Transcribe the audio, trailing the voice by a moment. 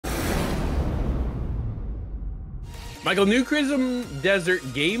Michael, New Chrism Desert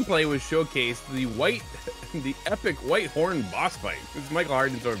gameplay was showcased. The epic Whitehorn boss fight. This is Michael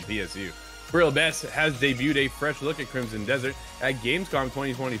Hardin's over PSU. Real Best has debuted a fresh look at Crimson Desert at Gamescom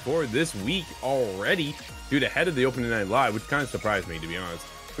 2024 this week already, dude, ahead of the opening night live, which kind of surprised me, to be honest.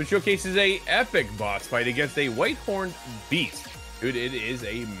 Which showcases a epic boss fight against a Whitehorn beast. Dude, it is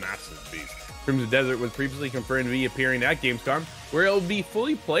a massive beast. Crimson Desert was previously confirmed to be appearing at Gamescom, where it'll be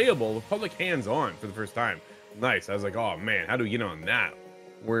fully playable with public hands-on for the first time. Nice. I was like, oh man, how do we get on that?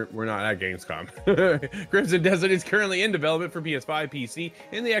 We're not at Gamescom. Crimson Desert is currently in development for PS5, PC,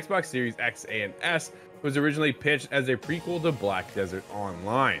 and the Xbox Series X and S. It was originally pitched as a prequel to Black Desert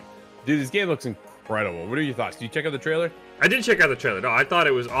Online. Dude, this game looks incredible. What are your thoughts? Did you check out the trailer? I did check out the trailer. No, I thought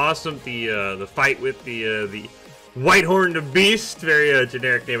it was awesome. The fight with the Whitehorn Beast, very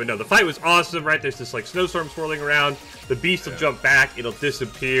generic name, but no, the fight was awesome. Right, there's this like snowstorm swirling around. The beast will jump back. It'll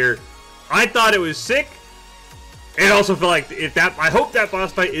disappear. I thought it was sick. It also felt like I hope that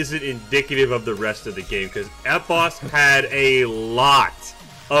boss fight isn't indicative of the rest of the game, because that boss had a lot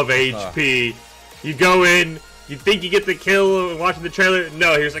of HP. You go in, you think you get the kill watching the trailer.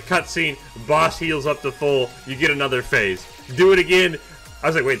 No, here's a cutscene. Boss heals up to full. You get another phase. Do it again. I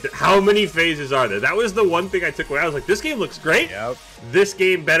was like, wait, how many phases are there? That was the one thing I took away. I was like, this game looks great. Yep. This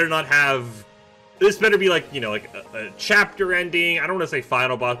game better not have... This better be like, you know, like a chapter ending. I don't want to say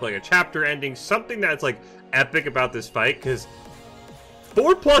final boss, but like a chapter ending. Something that's like epic about this fight, because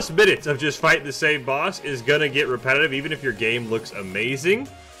 4+ minutes of just fighting the same boss is gonna get repetitive, even if your game looks amazing.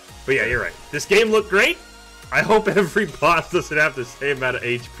 But yeah, you're right. This game looked great. I hope every boss doesn't have the same amount of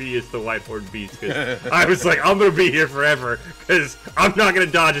HP as the Whitehorn Beast, because I was like, I'm gonna be here forever, because I'm not gonna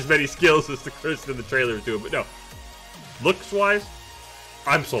dodge as many skills as the person in the trailer is doing. But no, looks wise,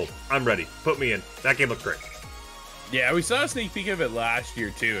 I'm sold. I'm ready. Put me in. That game looked great. Yeah, we saw a sneak peek of it last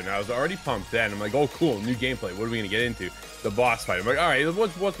year too, and I was already pumped then. I'm like, oh cool, new gameplay. What are we gonna get into? The boss fight. I'm like, all right,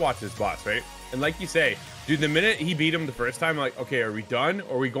 let's watch this boss, right? And like you say, dude, the minute he beat him the first time, I'm like, okay, are we done?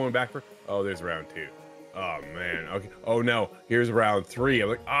 Or are we going back for? Oh, there's round 2. Oh man. Okay. Oh no, here's round 3. I'm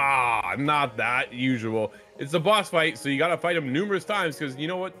like, not that usual. It's a boss fight, so you gotta fight him numerous times, because you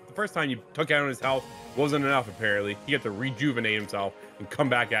know what? The first time you took out his health wasn't enough apparently. He had to rejuvenate himself and come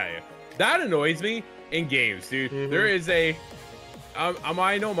back at you. That annoys me in games, dude. There is a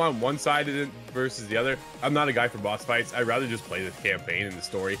I know I'm on one side of it versus the other. I'm not a guy for boss fights. I'd rather just play the campaign and the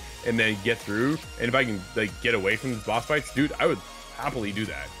story and then get through. And if I can like get away from the boss fights, dude, I would happily do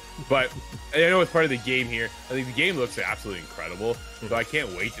that. But I know it's part of the game here. I think the game looks absolutely incredible, so I can't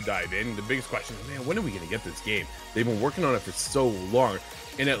wait to dive in. The biggest question is, man, when are we gonna get this game? They've been working on it for so long,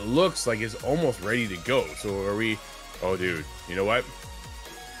 and it looks like it's almost ready to go. So are we? Oh, dude, you know what?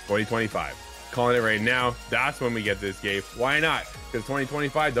 2025. Calling it right now. That's when we get this game. Why not? Because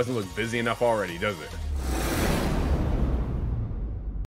 2025 doesn't look busy enough already, does it?